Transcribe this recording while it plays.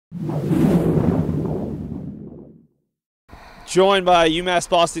Joined by UMass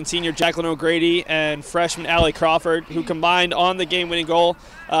Boston senior Jaclyn O'Grady and freshman Allie Crawford, who combined on the game-winning goal.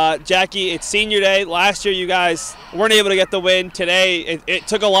 Jackie, it's senior day. Last year you guys weren't able to get the win. Today it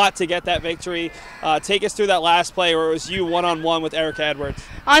took a lot to get that victory. Take us through that last play where it was you one-on-one with Erica Edwards.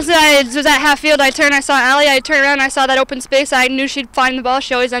 Honestly, I was at half field. I saw Allie. I turned around, I saw that open space. I knew she'd find the ball.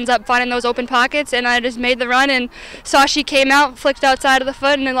 She always ends up finding those open pockets, and I just made the run and saw she came out, flicked outside of the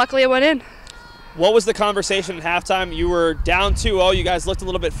foot, and then luckily it went in. What was the conversation at halftime? You were down 2-0. You guys looked a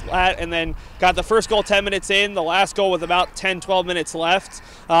little bit flat and then got the first goal 10 minutes in, the last goal with about 10, 12 minutes left,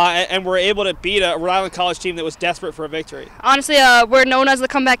 and were able to beat a Rhode Island College team that was desperate for a victory. Honestly, we're known as the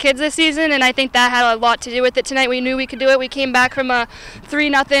comeback kids this season, and I think that had a lot to do with it tonight. We knew we could do it. We came back from a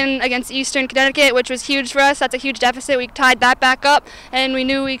 3-0 against Eastern Connecticut, which was huge for us. That's a huge deficit. We tied that back up, and we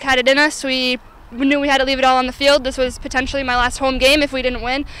knew we had it in us. We knew we had to leave it all on the field. This was potentially my last home game if we didn't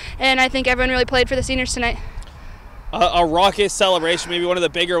win, and I think everyone really played for the seniors tonight. A raucous celebration, maybe one of the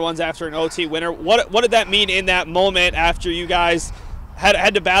bigger ones after an OT winner. What did that mean in that moment after you guys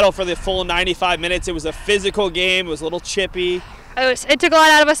had to battle for the full 95 minutes? It was a physical game. It was a little chippy. It took a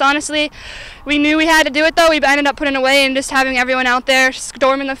lot out of us, honestly. We knew we had to do it, though. We ended up putting it away, and just having everyone out there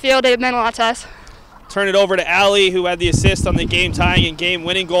storming the field, it meant a lot to us. Turn it over to Allie, who had the assist on the game-tying and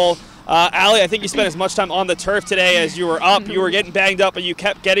game-winning goal. Allie, I think you spent as much time on the turf today as you were up. You were getting banged up, but you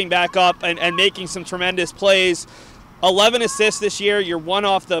kept getting back up and making some tremendous plays. 11 assists this year. You're one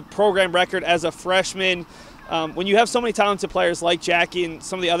off the program record as a freshman. When you have so many talented players like Jackie and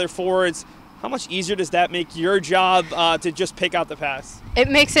some of the other forwards, how much easier does that make your job to just pick out the pass? It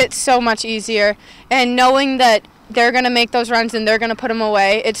makes it so much easier. And knowing that they're going to make those runs and they're going to put them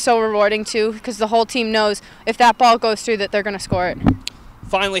away, it's so rewarding too, because the whole team knows if that ball goes through that they're going to score it.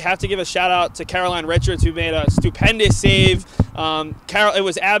 Finally, have to give a shout out to Caroline Richards, who made a stupendous save. It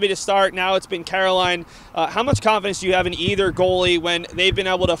was Abby to start. Now it's been Caroline. How much confidence do you have in either goalie when they've been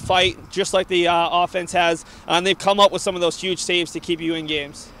able to fight just like the offense has, and they've come up with some of those huge saves to keep you in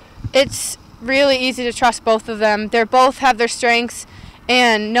games? It's really easy to trust both of them. They both have their strengths,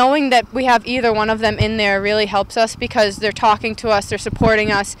 and knowing that we have either one of them in there really helps us because they're talking to us, they're supporting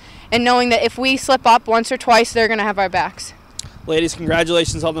us, and knowing that if we slip up once or twice, they're going to have our backs. Ladies,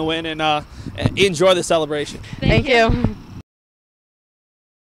 congratulations on the win, and enjoy the celebration. Thank you.